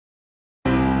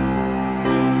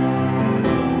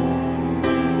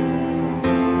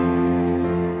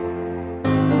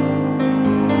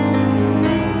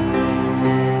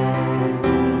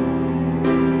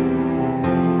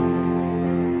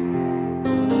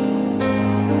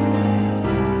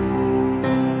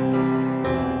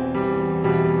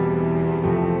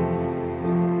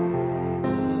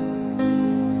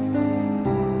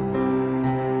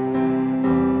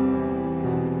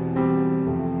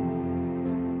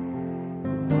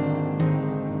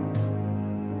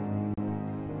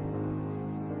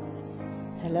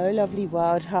Hello lovely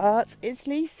wild hearts, it's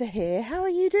Lisa here. How are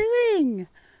you doing?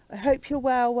 I hope you're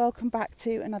well. Welcome back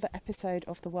to another episode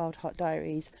of the Wild Heart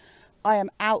Diaries. I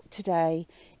am out today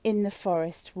in the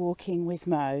forest walking with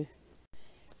Mo.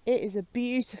 It is a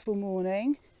beautiful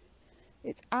morning.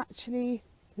 It's actually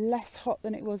less hot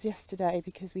than it was yesterday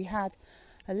because we had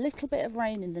a little bit of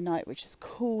rain in the night which has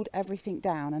cooled everything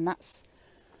down, and that's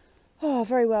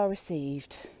very well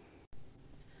received.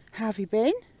 How have you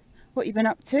been? What have you been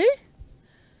up to?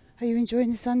 Are you enjoying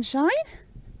the sunshine?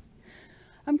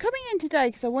 I'm coming in today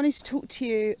because I wanted to talk to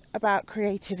you about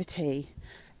creativity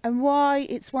and why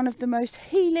it's one of the most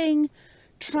healing,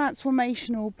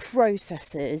 transformational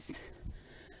processes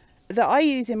that I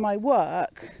use in my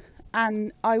work,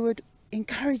 and I would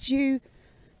encourage you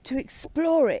to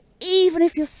explore it, even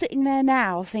if you're sitting there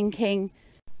now thinking,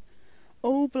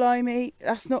 oh blimey,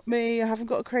 that's not me, I haven't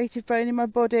got a creative bone in my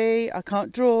body, I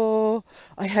can't draw,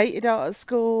 I hated art at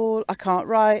school, I can't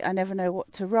write, I never know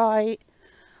what to write.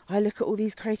 I look at all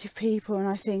these creative people and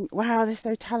I think, wow, they're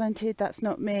so talented, that's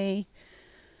not me.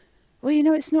 Well, you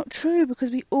know, it's not true, because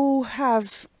we all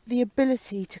have the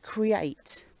ability to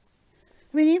create.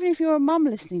 I mean, even if you're a mum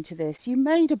listening to this, you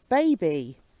made a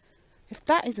baby. If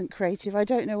that isn't creative, I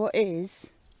don't know what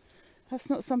is. That's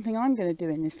not something I'm going to do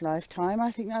in this lifetime.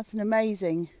 I think that's an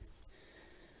amazing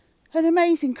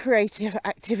creative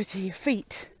activity, a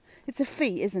feat. It's a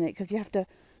feat, isn't it? Because you have to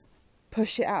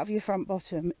push it out of your front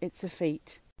bottom. It's a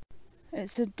feat.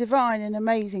 It's a divine and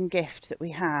amazing gift that we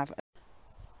have.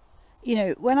 You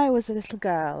know, when I was a little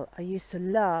girl, I used to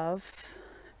love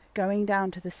going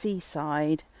down to the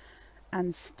seaside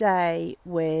and stay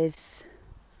with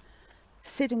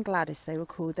Sid and Gladys, they were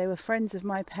called. They were friends of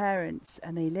my parents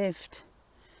and they lived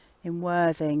in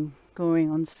Worthing,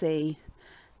 Goring-on-Sea.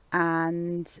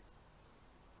 And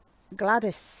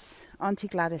Gladys, Auntie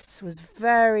Gladys, was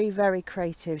very, very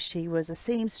creative. She was a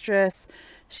seamstress,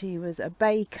 she was a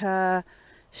baker,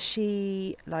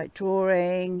 she liked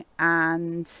drawing,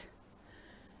 and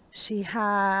she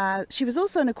was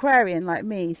also an Aquarian like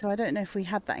me, so I don't know if we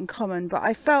had that in common, but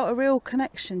I felt a real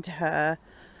connection to her.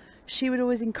 She would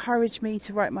always encourage me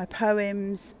to write my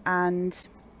poems, and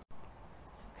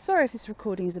sorry if this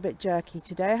recording is a bit jerky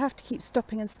today. I have to keep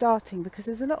stopping and starting because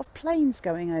there's a lot of planes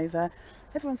going over.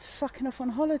 Everyone's fucking off on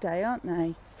holiday, aren't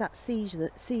they? It's that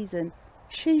season. Season,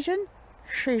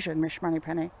 Miss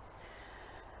Moneypenny.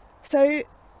 So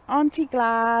Auntie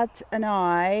Glad and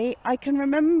I can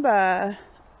remember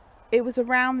it was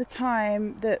around the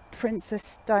time that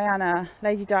Princess Diana,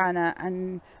 Lady Diana,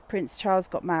 and Prince Charles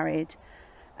got married.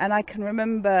 And I can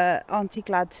remember Auntie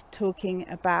Glad talking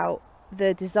about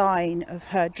the design of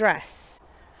her dress.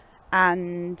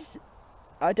 And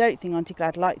I don't think Auntie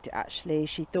Glad liked it, actually.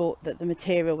 She thought that the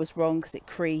material was wrong because it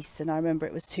creased. And I remember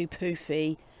it was too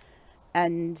poofy.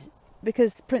 And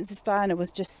because Princess Diana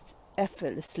was just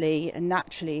effortlessly and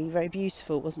naturally very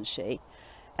beautiful, wasn't she?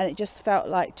 And it just felt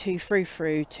like too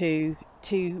frou-frou, too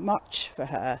much for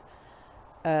her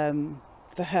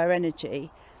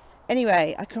energy.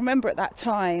 Anyway, I can remember at that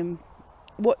time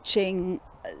watching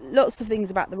lots of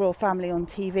things about the royal family on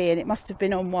TV, and it must have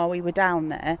been on while we were down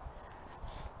there.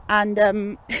 And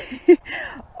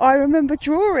I remember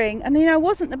drawing, and you know, I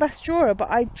wasn't the best drawer, but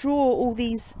I draw all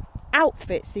these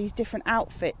outfits, these different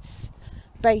outfits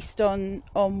based on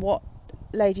what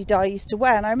Lady Di used to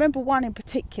wear. And I remember one in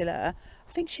particular,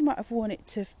 I think she might have worn it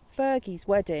to Fergie's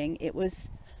wedding. It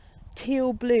was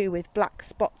teal blue with black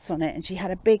spots on it, and she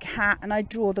had a big hat, and I'd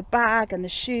draw the bag and the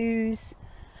shoes,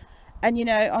 and you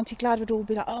know, Auntie Glad would all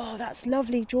be like, oh, that's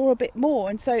lovely, draw a bit more.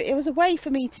 And so it was a way for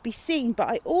me to be seen. But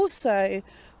I also,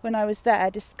 when I was there,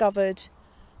 discovered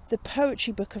the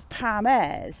poetry book of Pam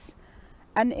Ayres.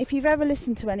 And if you've ever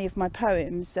listened to any of my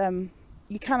poems,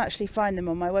 you can actually find them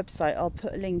on my website. I'll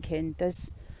put a link in.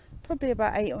 There's probably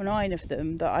about 8 or 9 of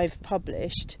them that I've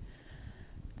published.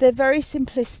 They're very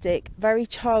simplistic, very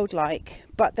childlike,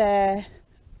 but they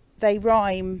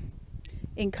rhyme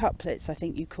in couplets, I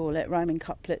think you call it, rhyming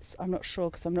couplets. I'm not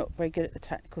sure, because I'm not very good at the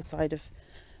technical side of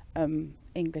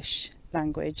English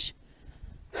language.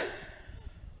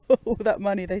 All that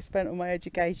money they spent on my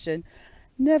education.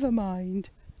 Never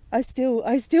mind. I still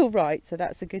write, so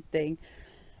that's a good thing.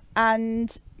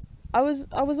 And I was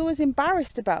always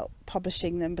embarrassed about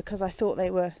publishing them because I thought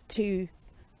they were too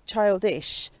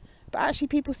childish. But actually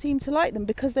people seem to like them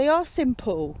because they are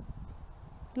simple.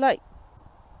 Like,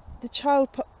 the child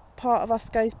part of us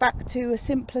goes back to a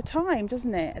simpler time,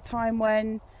 doesn't it? A time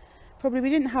when probably we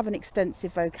didn't have an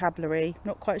extensive vocabulary.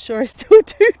 Not quite sure I still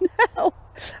do now.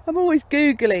 I'm always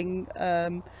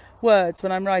Googling words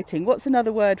when I'm writing. What's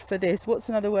another word for this? What's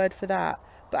another word for that?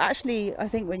 But actually, I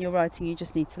think when you're writing, you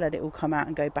just need to let it all come out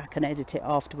and go back and edit it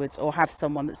afterwards, or have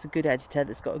someone that's a good editor,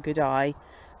 that's got a good eye.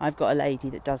 I've got a lady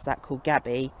that does that called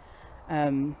Gabby,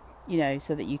 you know,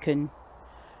 so that you can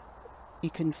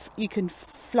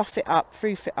fluff it up,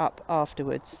 proof it up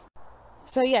afterwards.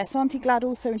 So yes, Auntie Glad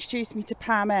also introduced me to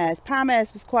Pam Ayres. Pam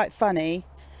Ayres was quite funny.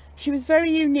 She was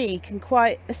very unique and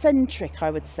quite eccentric,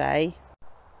 I would say.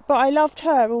 But I loved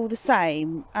her all the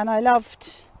same, and I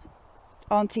loved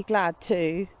Auntie Glad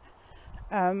too.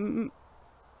 I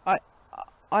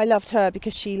loved her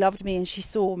because she loved me and she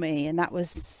saw me, and that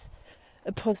was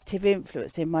a positive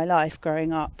influence in my life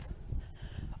growing up.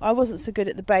 I wasn't so good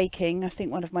at the baking. I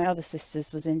think one of my other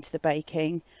sisters was into the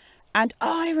baking, and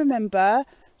I remember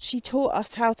she taught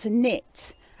us how to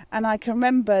knit, and I can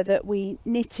remember that we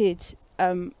knitted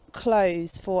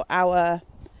clothes for our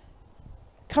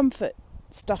comfort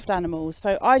stuffed animals.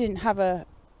 So I didn't have a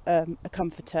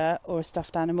comforter or a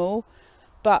stuffed animal,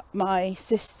 but my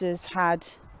sisters had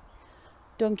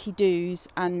Donkey Doos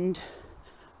and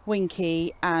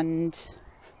Winky and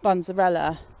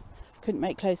Bunzarella. Couldn't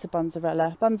make clothes for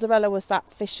Bunzarella. Bunzarella was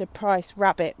that Fisher Price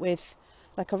rabbit with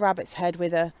like a rabbit's head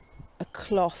with a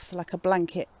cloth, like a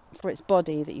blanket for its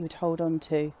body that you would hold on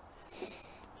to.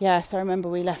 Yes, I remember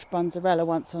we left Bunzarella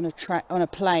once on a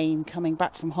plane coming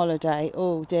back from holiday.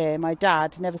 Oh dear, my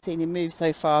dad, never seen him move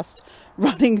so fast,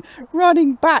 running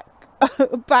back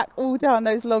all down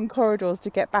those long corridors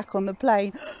to get back on the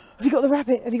plane. Have you got the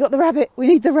rabbit? Have you got the rabbit? We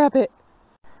need the rabbit.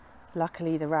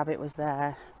 Luckily the rabbit was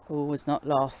there. All was not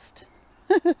lost.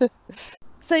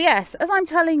 So yes, as I'm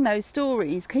telling those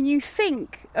stories, can you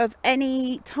think of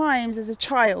any times as a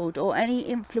child, or any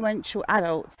influential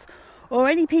adults, or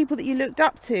any people that you looked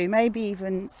up to, maybe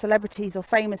even celebrities or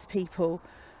famous people,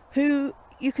 who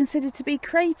you considered to be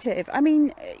creative? I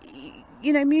mean,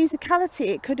 you know, musicality,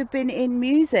 it could have been in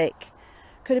music,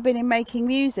 could have been in making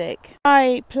music.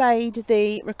 I played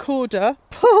the recorder,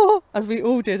 as we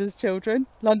all did as children,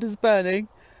 London's Burning,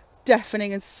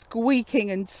 deafening and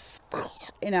squeaking and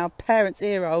in our parents'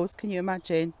 ear holes, can you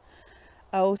imagine?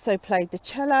 I also played the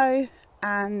cello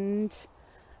and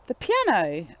the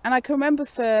piano, and I can remember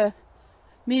for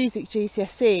music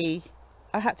GCSE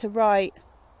I had to write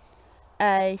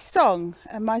a song,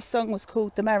 and my song was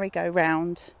called The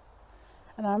Merry-Go-Round,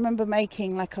 and I remember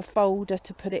making like a folder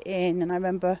to put it in, and I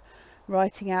remember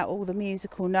writing out all the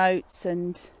musical notes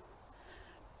and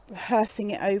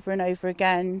rehearsing it over and over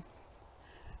again.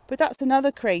 But that's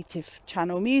another creative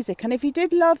channel, music. And if you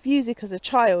did love music as a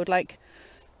child, like,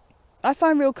 I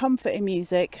find real comfort in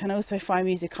music, and I also find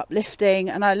music uplifting,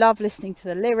 and I love listening to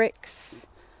the lyrics.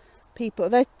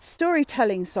 They're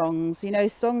storytelling songs, you know,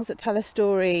 songs that tell a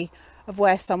story of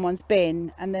where someone's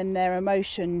been, and then their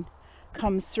emotion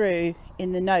comes through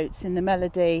in the notes, in the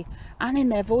melody, and in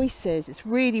their voices. It's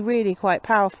really, really quite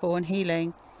powerful and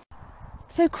healing.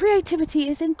 So creativity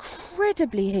is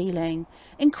incredibly healing,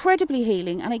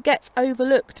 and it gets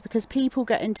overlooked because people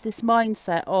get into this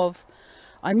mindset of,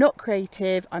 I'm not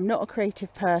creative, I'm not a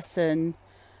creative person.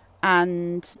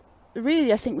 And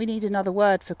really, I think we need another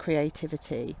word for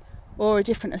creativity, or a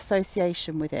different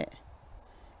association with it.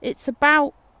 It's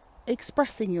about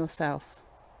expressing yourself.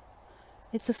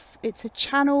 It's a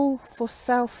channel for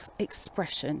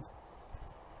self-expression.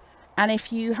 And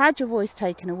if you had your voice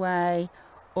taken away,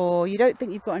 or you don't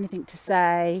think you've got anything to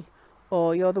say,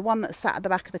 or you're the one that sat at the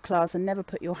back of the class and never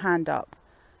put your hand up,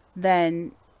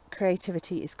 then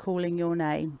creativity is calling your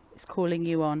name. It's calling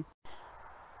you on.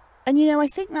 And you know, I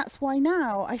think that's why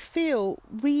now I feel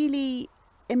really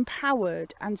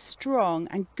empowered and strong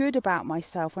and good about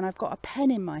myself when I've got a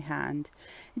pen in my hand.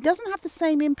 It doesn't have the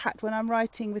same impact when I'm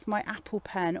writing with my Apple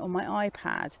pen or my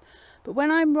iPad, but when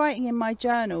I'm writing in my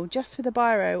journal just with a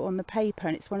biro on the paper,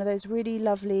 and it's one of those really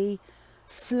lovely,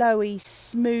 flowy,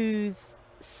 smooth,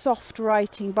 soft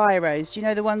writing biros, do you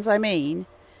know the ones I mean?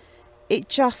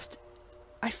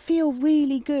 I feel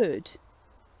really good.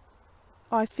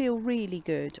 I feel really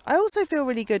good. I also feel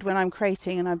really good when I'm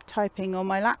creating and I'm typing on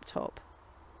my laptop.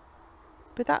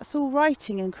 But that's all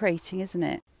writing and creating, isn't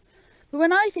it? But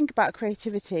when I think about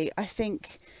creativity, I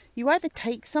think you either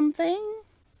take something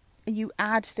and you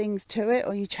add things to it,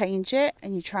 or you change it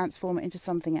and you transform it into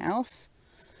something else,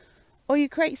 or you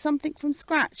create something from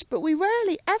scratch. But we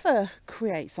rarely ever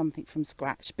create something from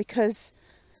scratch, because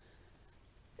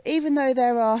even though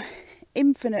there are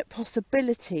infinite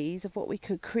possibilities of what we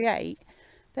could create,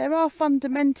 there are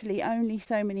fundamentally only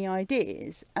so many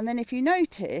ideas. And then if you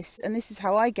notice, and this is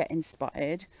how I get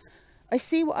inspired, I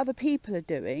see what other people are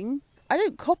doing. I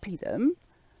don't copy them,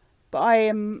 but I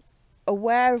am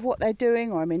aware of what they're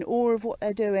doing, or I'm in awe of what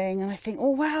they're doing, and I think, oh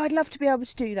wow, I'd love to be able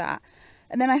to do that.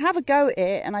 And then I have a go at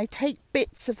it, and I take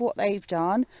bits of what they've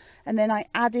done, and then I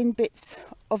add in bits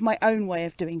of my own way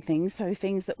of doing things, so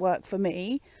things that work for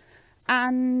me,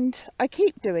 and I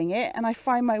keep doing it, and I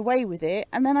find my way with it,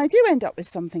 and then I do end up with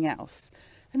something else.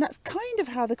 And that's kind of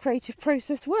how the creative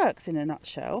process works in a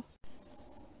nutshell.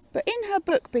 But in her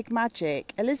book Big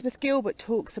Magic, Elizabeth Gilbert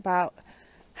talks about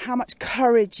how much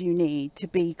courage you need to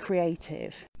be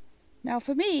creative. Now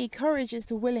for me, courage is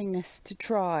the willingness to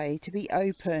try, to be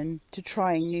open to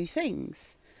trying new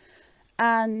things.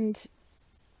 And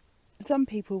some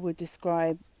people would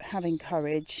describe having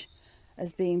courage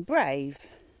as being brave,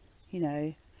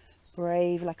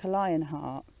 brave like a lion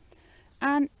heart.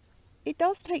 And it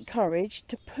does take courage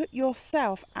to put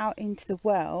yourself out into the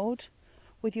world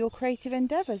with your creative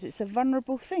endeavours. It's a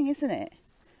vulnerable thing, isn't it?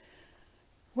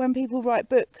 When people write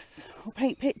books or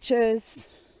paint pictures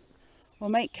or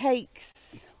make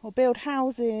cakes or build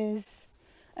houses,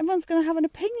 everyone's going to have an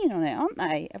opinion on it, aren't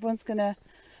they? Everyone's going to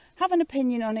have an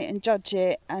opinion on it and judge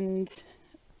it, and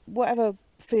whatever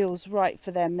feels right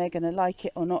for them, they're going to like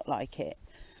it or not like it.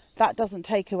 That doesn't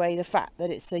take away the fact that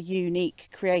it's a unique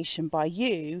creation by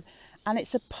you, and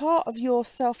it's a part of your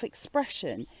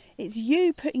self-expression. It's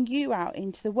you putting you out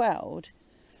into the world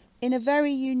in a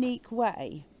very unique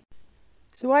way.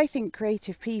 So I think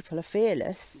creative people are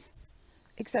fearless,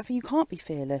 except for you can't be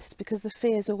fearless because the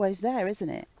fear's always there, isn't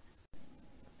it?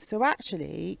 So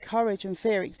actually, courage and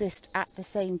fear exist at the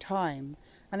same time.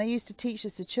 And I used to teach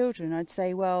this to children. I'd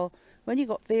say, well, when you've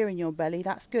got fear in your belly,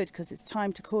 that's good, because it's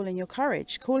time to call in your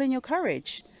courage. Call in your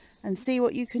courage and see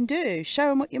what you can do. Show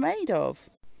them what you're made of.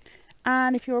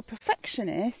 And if you're a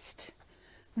perfectionist,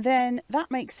 then that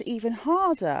makes it even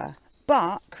harder.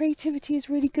 But creativity is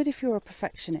really good if you're a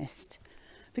perfectionist.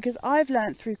 Because I've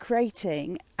learned through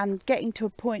creating and getting to a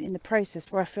point in the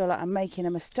process where I feel like I'm making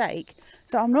a mistake,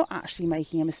 that I'm not actually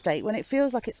making a mistake. When it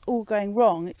feels like it's all going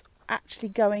wrong, it's actually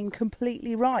going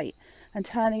completely right and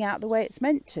turning out the way it's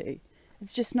meant to.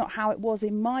 It's just not how it was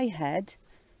in my head,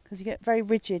 because you get very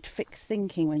rigid, fixed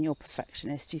thinking when you're a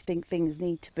perfectionist. You think things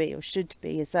need to be or should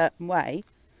be a certain way.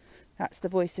 That's the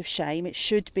voice of shame. It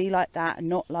should be like that and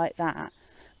not like that.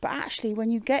 But actually,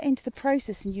 when you get into the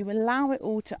process and you allow it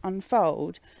all to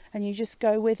unfold and you just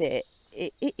go with it,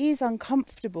 it is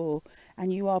uncomfortable,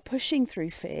 and you are pushing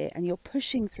through fear and you're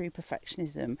pushing through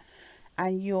perfectionism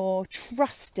and you're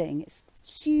trusting. It's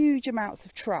huge amounts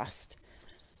of trust.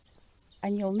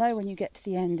 And you'll know when you get to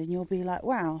the end and you'll be like,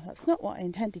 wow, that's not what I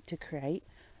intended to create,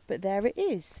 but there it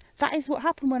is. That is what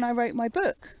happened when I wrote my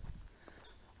book.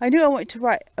 I knew I wanted to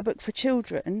write a book for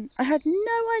children. I had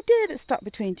no idea that Stuck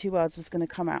Between Two Worlds was going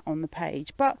to come out on the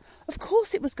page. But of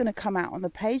course it was going to come out on the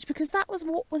page, because that was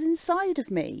what was inside of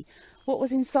me. What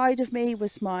was inside of me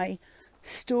was my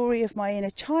story of my inner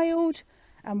child,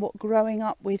 and what growing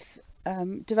up with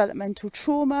developmental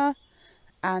trauma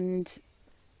and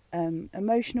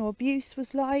emotional abuse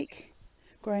was like.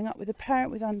 Growing up with a parent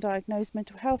with undiagnosed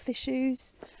mental health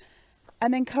issues.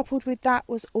 And then coupled with that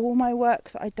was all my work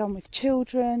that I'd done with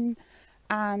children,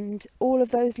 and all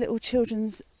of those little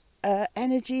children's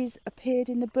energies appeared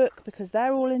in the book, because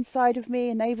they're all inside of me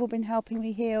and they've all been helping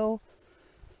me heal.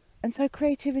 And so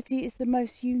creativity is the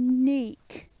most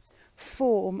unique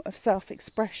form of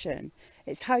self-expression.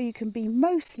 It's how you can be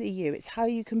mostly you. It's how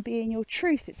you can be in your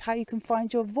truth. It's how you can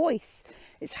find your voice.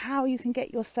 It's how you can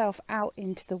get yourself out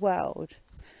into the world.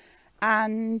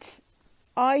 And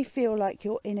I feel like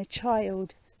your inner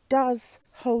child does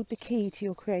hold the key to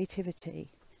your creativity.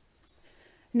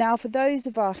 Now, for those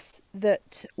of us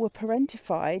that were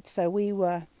parentified, so we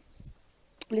were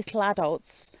little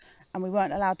adults and we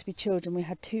weren't allowed to be children, we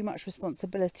had too much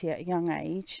responsibility at a young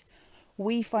age,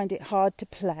 we find it hard to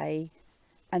play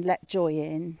and let joy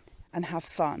in and have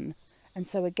fun. And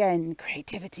so again,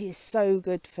 creativity is so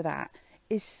good for that.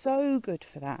 Is so good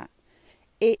for that.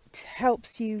 It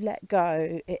helps you let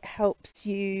go. It helps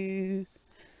you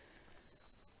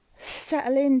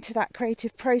settle into that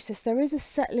creative process. There is a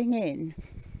settling in,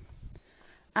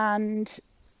 and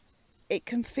it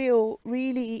can feel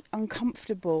really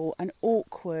uncomfortable and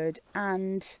awkward,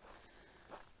 and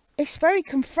it's very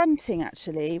confronting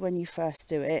actually when you first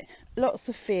do it. Lots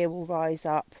of fear will rise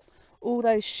up, all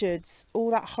those shoulds,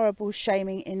 all that horrible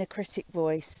shaming inner critic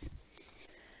voice.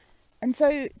 And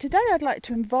so today I'd like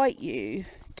to invite you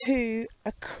to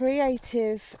a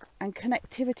creative and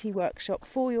connectivity workshop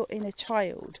for your inner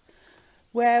child,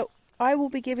 where I will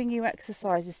be giving you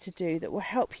exercises to do that will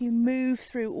help you move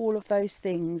through all of those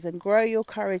things and grow your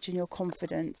courage and your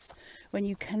confidence when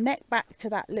you connect back to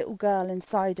that little girl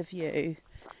inside of you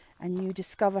and you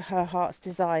discover her heart's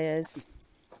desires.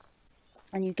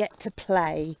 and you get to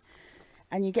play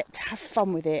and you get to have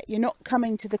fun with it. You're not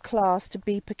coming to the class to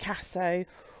be Picasso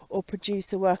or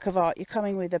produce a work of art. You're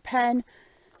coming with a pen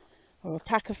or a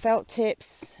pack of felt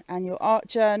tips and your art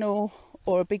journal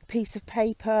or a big piece of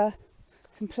paper,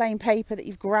 some plain paper that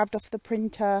you've grabbed off the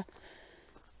printer,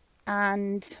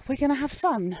 and we're going to have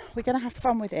fun. We're going to have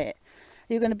fun with it.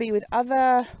 You're going to be with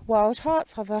other wild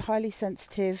hearts, other highly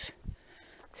sensitive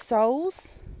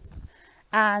souls,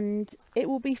 and it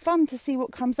will be fun to see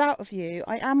what comes out of you.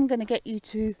 I am going to get you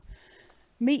to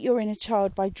meet your inner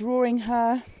child by drawing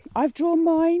her. I've drawn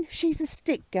mine. She's a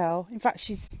stick girl. In fact,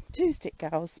 she's 2 stick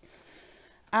girls.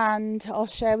 And I'll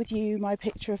share with you my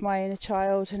picture of my inner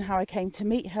child and how I came to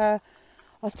meet her.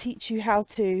 I'll teach you how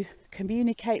to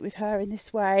communicate with her in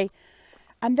this way.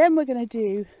 And then we're going to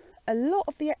do a lot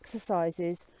of the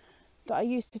exercises that I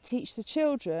used to teach the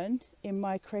children in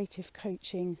my creative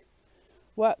coaching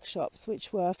workshops,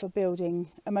 which were for building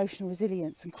emotional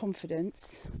resilience and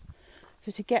confidence. So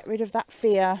to get rid of that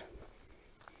fear.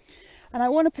 And I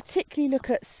want to particularly look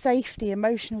at safety,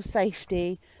 emotional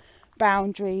safety,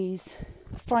 boundaries,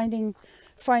 finding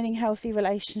healthy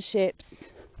relationships,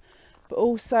 but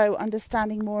also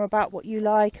understanding more about what you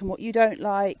like and what you don't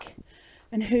like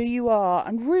and who you are,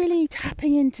 and really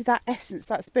tapping into that essence,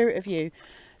 that spirit of you,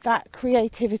 that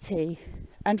creativity.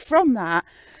 And from that,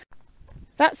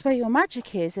 that's where your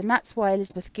magic is, and that's why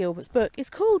Elizabeth Gilbert's book is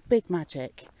called Big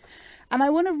Magic. And I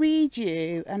want to read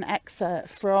you an excerpt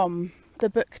from the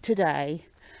book today.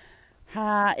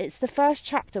 It's the first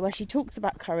chapter where she talks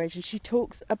about courage, and she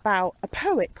talks about a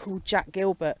poet called Jack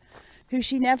Gilbert, who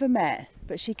she never met,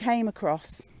 but she came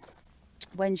across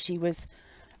when she was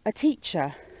a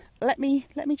teacher. Let me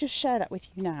just share that with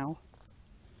you now.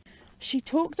 She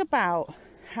talked about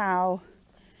how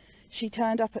she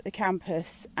turned up at the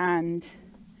campus and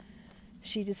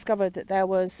she discovered that there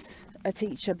was a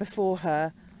teacher before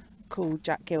her called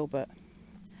Jack Gilbert.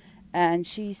 And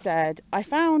she said, I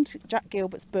found Jack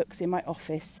Gilbert's books in my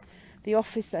office, the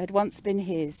office that had once been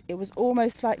his. It was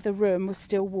almost like the room was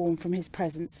still warm from his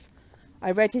presence. I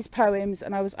read his poems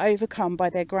and I was overcome by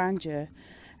their grandeur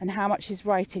and how much his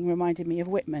writing reminded me of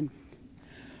Whitman.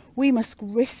 We must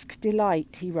risk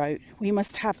delight, he wrote. We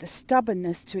must have the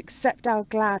stubbornness to accept our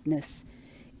gladness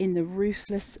in the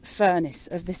ruthless furnace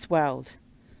of this world.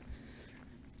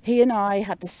 He and I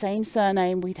had the same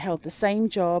surname, we'd held the same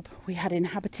job, we had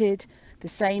inhabited the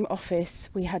same office,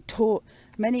 we had taught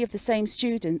many of the same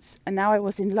students, and now I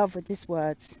was in love with his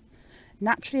words.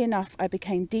 Naturally enough, I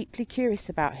became deeply curious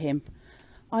about him.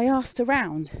 I asked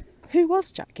around, who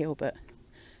was Jack Gilbert?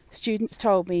 Students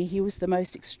told me he was the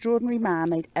most extraordinary man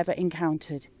they'd ever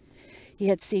encountered. He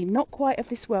had seemed not quite of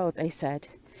this world, they said.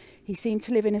 He seemed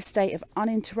to live in a state of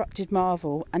uninterrupted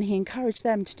marvel, and he encouraged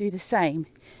them to do the same.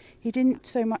 He didn't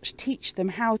so much teach them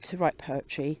how to write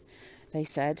poetry, they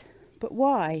said. But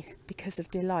why? Because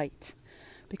of delight,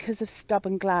 because of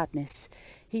stubborn gladness.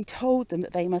 He told them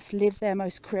that they must live their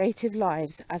most creative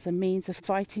lives as a means of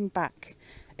fighting back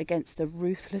against the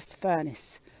ruthless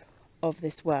furnace of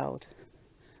this world.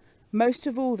 Most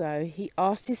of all, though, he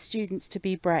asked his students to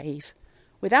be brave.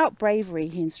 Without bravery,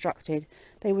 he instructed,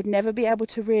 they would never be able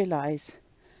to realise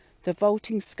the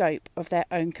vaulting scope of their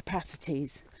own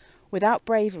capacities. Without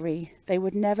bravery, they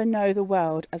would never know the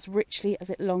world as richly as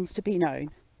it longs to be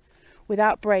known.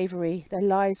 Without bravery, their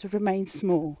lives would remain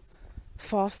small,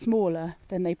 far smaller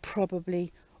than they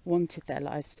probably wanted their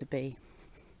lives to be.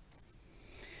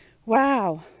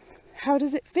 Wow, how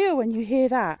does it feel when you hear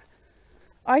that?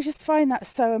 I just find that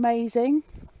so amazing,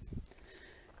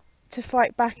 to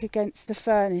fight back against the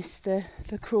furnace, the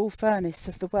cruel furnace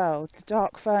of the world, the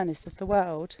dark furnace of the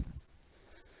world.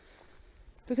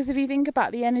 Because if you think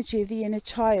about the energy of the inner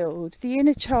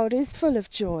child is full of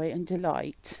joy and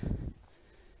delight.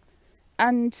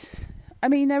 And I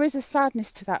mean, there is a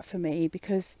sadness to that for me,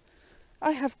 because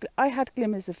I had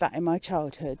glimmers of that in my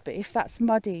childhood, but if that's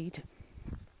muddied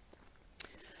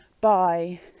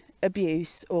by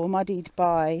abuse, or muddied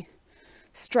by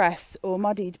stress, or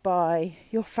muddied by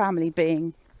your family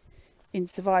being in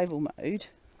survival mode,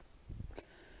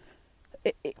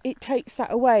 it takes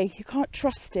that away. You can't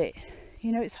trust it.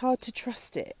 You know, it's hard to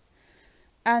trust it.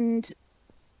 And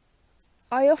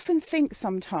I often think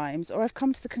sometimes, or I've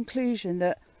come to the conclusion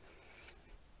that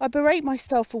I berate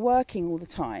myself for working all the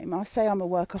time. I'll say I'm a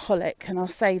workaholic, and I'll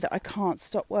say that I can't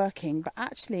stop working, but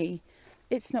actually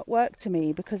it's not work to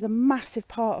me, because a massive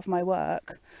part of my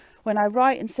work, when I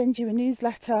write and send you a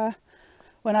newsletter,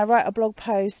 when I write a blog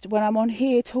post, when I'm on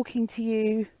here talking to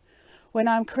you, when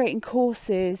I'm creating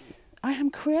courses, I am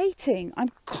creating. I'm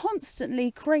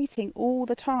constantly creating all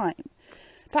the time.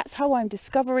 That's how I'm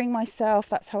discovering myself.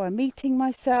 That's how I'm meeting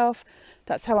myself.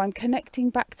 That's how I'm connecting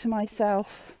back to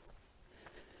myself.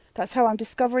 That's how I'm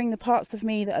discovering the parts of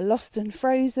me that are lost and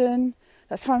frozen.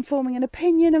 That's how I'm forming an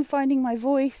opinion and finding my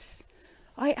voice.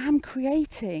 I am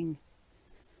creating.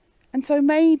 And so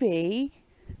maybe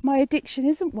my addiction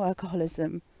isn't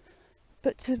workaholism,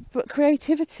 but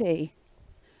creativity.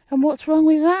 And what's wrong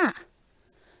with that?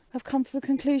 I've come to the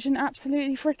conclusion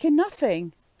absolutely freaking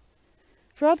nothing.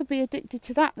 I'd rather be addicted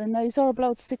to that than those horrible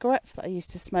old cigarettes that I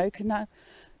used to smoke and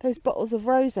those bottles of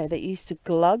rosé that used to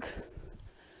glug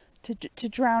to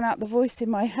drown out the voice in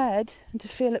my head and to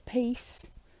feel at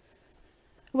peace.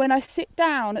 When I sit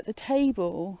down at the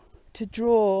table to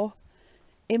draw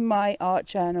in my art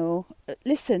journal,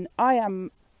 listen, I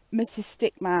am Mrs.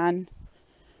 Stickman,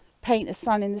 paint a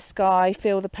sun in the sky,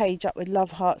 fill the page up with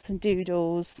love hearts and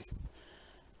doodles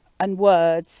and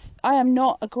words. I am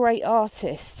not a great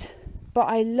artist, but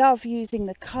I love using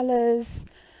the colours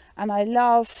and I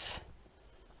love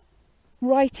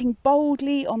writing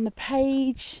boldly on the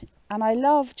page, and I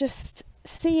love just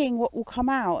seeing what will come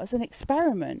out as an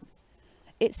experiment.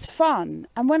 It's fun.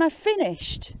 And when I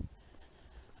finished,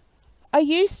 I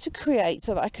used to create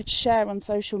so that I could share on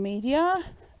social media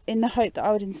in the hope that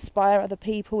I would inspire other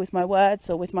people with my words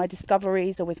or with my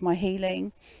discoveries or with my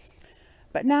healing.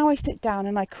 But now I sit down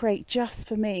and I create just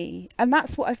for me. And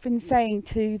that's what I've been saying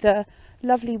to the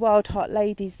lovely Wild Heart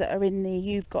ladies that are in the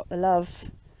You've Got the Love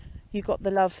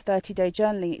 30-day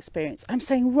journaling experience. I'm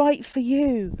saying write for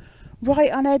you.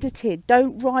 Write unedited.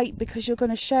 Don't write because you're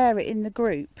going to share it in the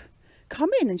group.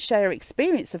 Come in and share your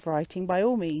experience of writing by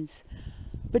all means.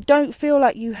 But don't feel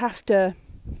like you have to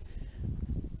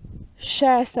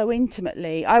share so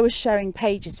intimately. I was sharing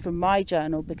pages from my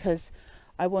journal because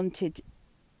I wanted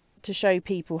to show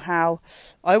people how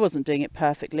I wasn't doing it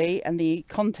perfectly and the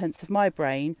contents of my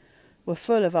brain were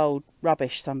full of old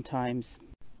rubbish sometimes.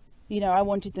 You know, I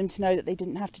wanted them to know that they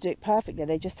didn't have to do it perfectly.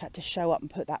 They just had to show up and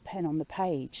put that pen on the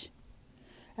page.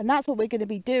 And that's what we're going to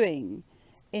be doing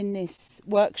in this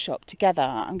workshop together.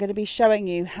 I'm going to be showing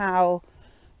you how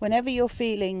whenever you're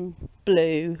feeling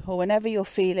blue or whenever you're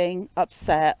feeling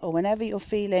upset or whenever you're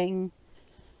feeling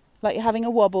like you're having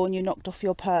a wobble and you're knocked off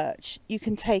your perch, you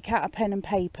can take out a pen and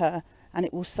paper and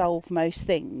it will solve most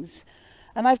things.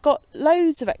 And I've got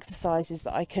loads of exercises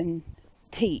that I can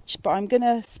teach, but I'm going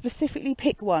to specifically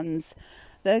pick ones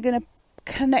that are going to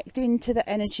connect into the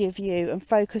energy of you and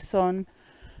focus on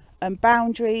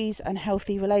boundaries and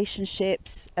healthy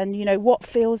relationships and, you know, what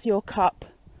fills your cup,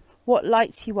 what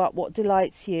lights you up, what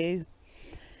delights you,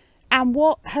 and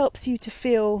what helps you to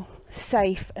feel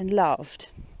safe and loved.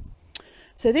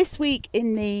 So this week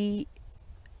in the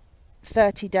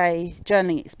 30-day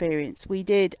journaling experience, we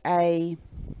did a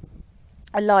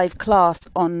live class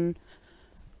on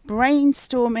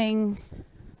brainstorming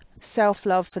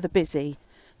self-love for the busy.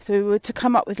 So we were to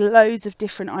come up with loads of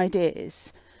different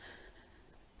ideas.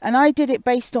 And I did it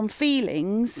based on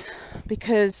feelings,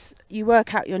 because you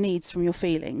work out your needs from your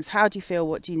feelings. How do you feel?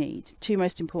 What do you need? 2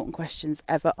 most important questions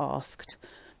ever asked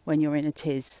when you're in a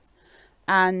tiz.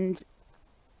 And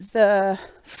the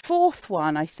 4th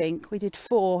one, I think, we did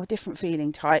 4 different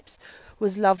feeling types,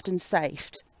 was loved and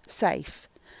safe.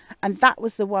 And that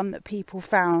was the one that people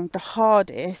found the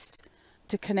hardest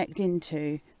to connect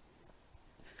into.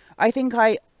 I think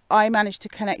I managed to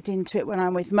connect into it when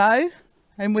I'm with Mo.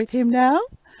 I'm with him now.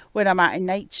 When I'm out in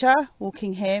nature,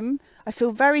 walking him. I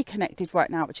feel very connected right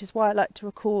now, which is why I like to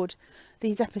record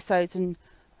these episodes and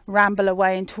ramble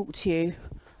away and talk to you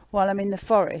while I'm in the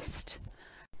forest.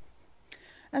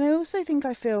 And I also think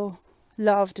I feel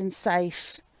loved and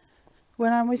safe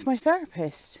when I'm with my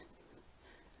therapist.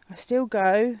 I still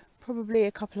go probably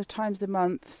a couple of times a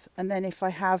month, and then if I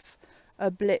have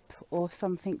a blip or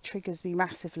something triggers me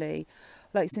massively,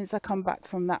 like since I come back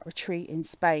from that retreat in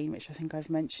Spain, which I think I've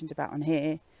mentioned about on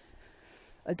here,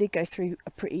 I did go through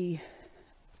a pretty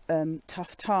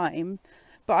tough time,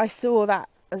 but I saw that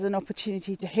as an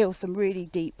opportunity to heal some really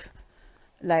deep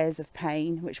layers of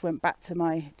pain, which went back to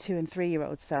my 2 and 3 year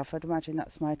old self. I'd imagine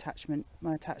that's my attachment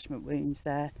wounds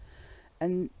there.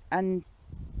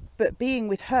 But being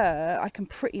with her, I can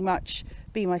pretty much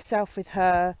be myself with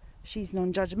her. She's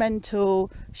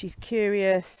non-judgmental, she's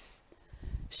curious,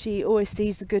 she always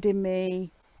sees the good in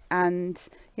me, and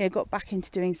got back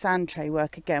into doing sand tray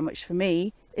work again, which for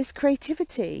me is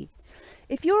creativity.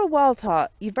 If you're a wild heart,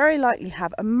 you very likely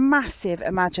have a massive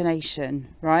imagination,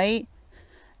 right?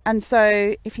 And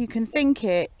so if you can think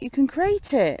it, you can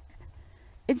create it.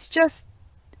 It's just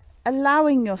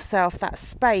allowing yourself that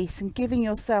space and giving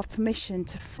yourself permission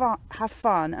to have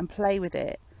fun and play with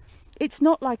it. It's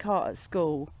not like art at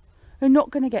school. You're not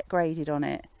going to get graded on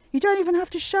it. You don't even have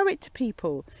to show it to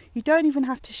people. You don't even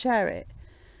have to share it.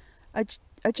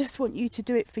 I just want you to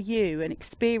do it for you and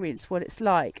experience what it's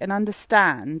like and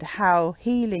understand how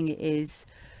healing it is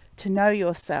to know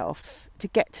yourself, to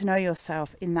get to know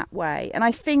yourself in that way. And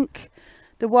I think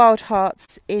the Wild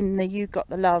Hearts in the You Got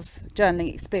the Love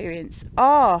journaling experience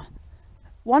are,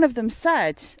 one of them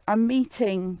said, I'm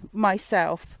meeting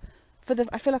myself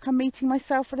I feel like I'm meeting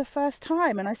myself for the first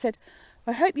time. And I said,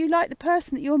 I hope you like the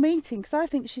person that you're meeting, because I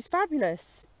think she's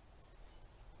fabulous.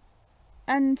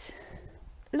 And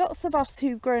lots of us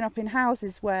who've grown up in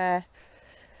houses where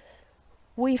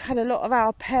we've had a lot of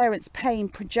our parents' pain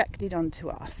projected onto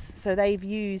us, so they've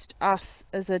used us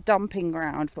as a dumping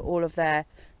ground for all of their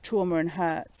trauma and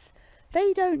hurts.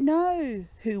 They don't know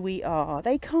who we are.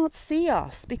 They can't see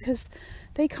us because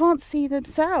they can't see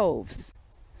themselves.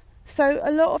 So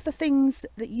a lot of the things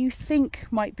that you think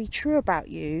might be true about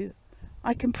you,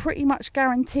 I can pretty much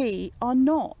guarantee are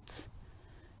not.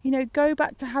 You know, go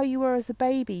back to how you were as a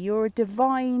baby. You're a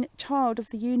divine child of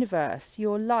the universe.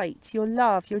 You're light, you're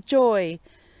love, you're joy,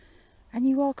 and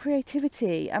you are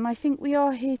creativity. And I think we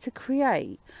are here to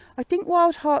create. I think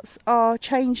Wild Hearts are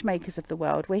change makers of the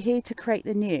world. We're here to create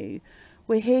the new.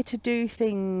 We're here to do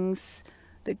things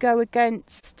that go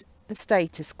against the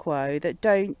status quo, that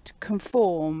don't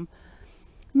conform.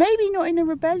 Maybe not in a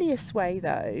rebellious way,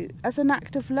 though, as an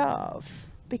act of love,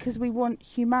 because we want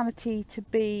humanity to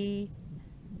be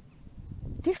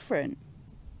different.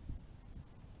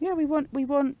 Yeah, we want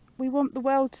the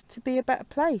world to be a better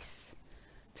place.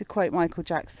 To quote Michael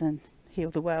Jackson,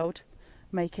 heal the world,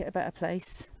 make it a better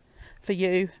place for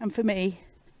you and for me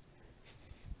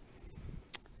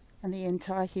and the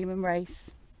entire human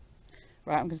race.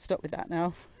 Right, I'm going to stop with that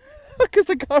now because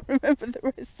I can't remember the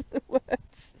rest of the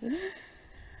words.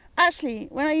 Actually,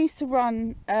 when I used to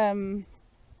run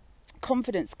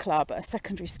Confidence Club at a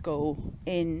secondary school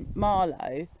in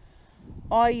Marlow,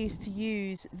 I used to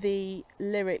use the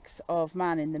lyrics of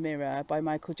Man in the Mirror by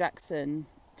Michael Jackson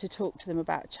to talk to them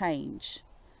about change.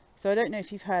 So I don't know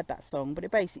if you've heard that song, but it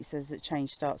basically says that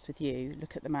change starts with you.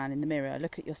 Look at the man in the mirror,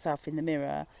 look at yourself in the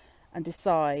mirror and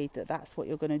decide that that's what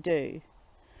you're going to do.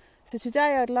 So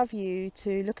today I'd love you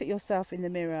to look at yourself in the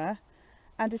mirror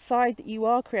and decide that you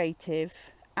are creative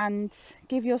and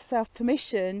give yourself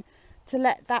permission to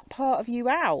let that part of you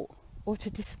out, or to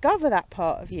discover that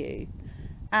part of you,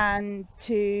 and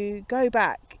to go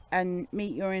back and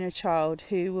meet your inner child,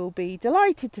 who will be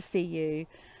delighted to see you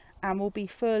and will be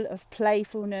full of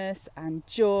playfulness and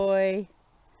joy.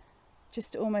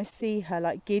 Just almost see her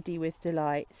like giddy with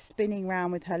delight, spinning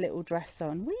round with her little dress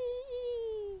on. Whee!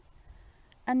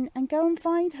 And go and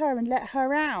find her and let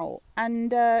her out,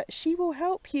 and she will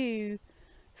help you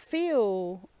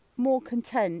feel more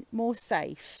content, more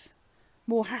safe,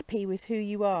 more happy with who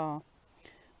you are.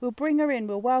 We'll bring her in,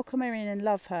 we'll welcome her in and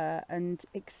love her and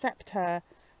accept her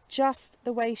just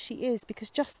the way she is, because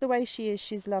just the way she is,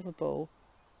 she's lovable.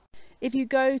 If you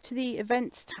go to the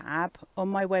events tab on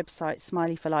my website,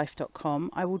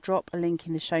 smileyforlife.com, I will drop a link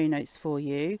in the show notes for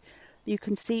you. You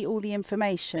can see all the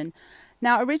information.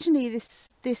 Now, originally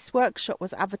this workshop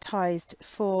was advertised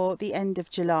for the end of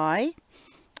July,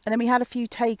 and then we had a few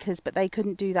takers, but they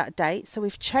couldn't do that date. So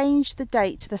we've changed the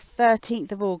date to the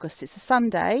 13th of August. It's a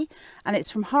Sunday, and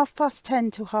it's from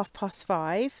 10:30 till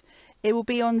 5:30. It will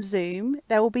be on Zoom.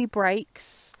 There will be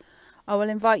breaks. I will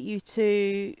invite you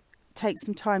to take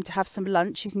some time to have some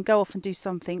lunch. You can go off and do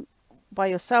something by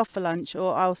yourself for lunch,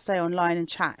 or I'll stay online and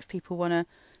chat if people want to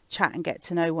chat and get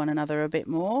to know one another a bit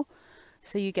more.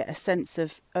 So you get a sense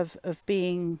of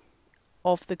being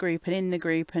of the group and in the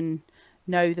group and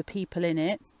know the people in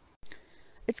it.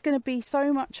 It's going to be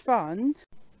so much fun,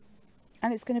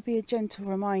 and it's going to be a gentle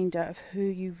reminder of who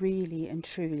you really and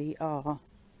truly are.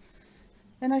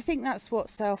 And I think that's what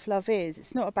self-love is.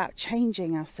 It's not about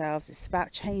changing ourselves, it's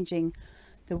about changing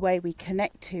the way we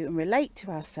connect to and relate to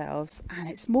ourselves, and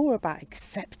it's more about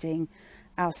accepting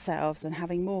ourselves and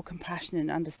having more compassion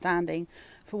and understanding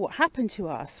for what happened to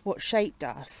us, what shaped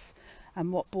us,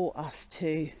 and what brought us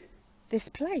to this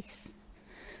place.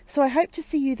 So I hope to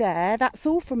see you there. That's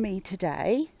all from me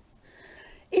today.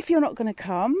 If you're not going to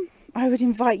come, I would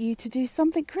invite you to do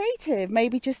something creative,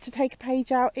 maybe just to take a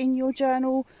page out in your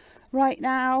journal right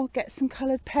now, get some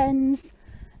coloured pens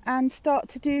and start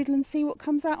to doodle and see what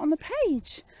comes out on the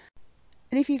page.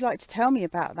 And if you'd like to tell me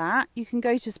about that, you can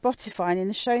go to Spotify, and in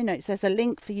the show notes there's a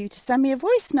link for you to send me a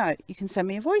voice note. You can send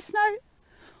me a voice note,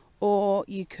 or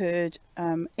you could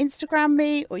Instagram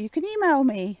me, or you can email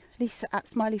me,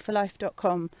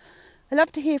 lisa@smileyforlife.com. I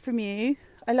love to hear from you.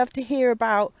 I love to hear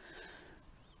about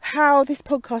how this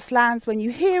podcast lands when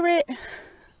you hear it.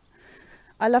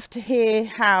 I love to hear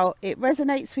how it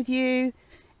resonates with you.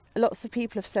 Lots of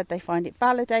people have said they find it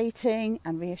validating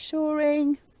and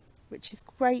reassuring, which is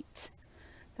great.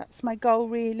 That's my goal,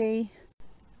 really.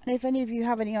 And if any of you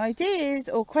have any ideas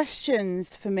or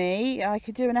questions for me, I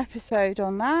could do an episode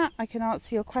on that. I can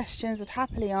answer your questions. I'd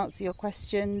happily answer your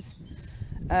questions.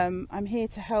 I'm here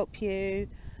to help you,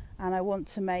 and I want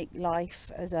to make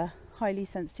life as a highly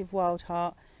sensitive wild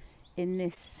heart in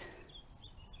this,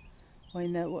 or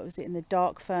in the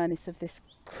dark furnace of this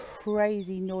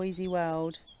crazy noisy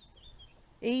world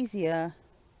easier.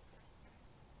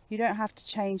 You don't have to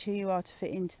change who you are to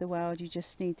fit into the world. You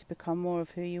just need to become more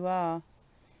of who you are.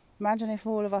 Imagine if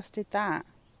all of us did that.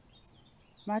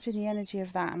 Imagine the energy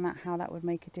of that, and how that would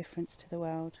make a difference to the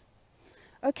world.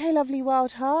 Okay, lovely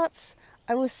wild hearts,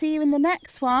 I will see you in the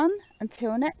next one.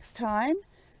 Until next time,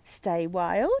 stay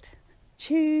wild,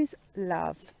 choose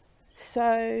love.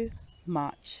 So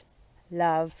much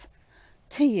love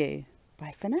to you.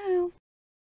 Bye for now.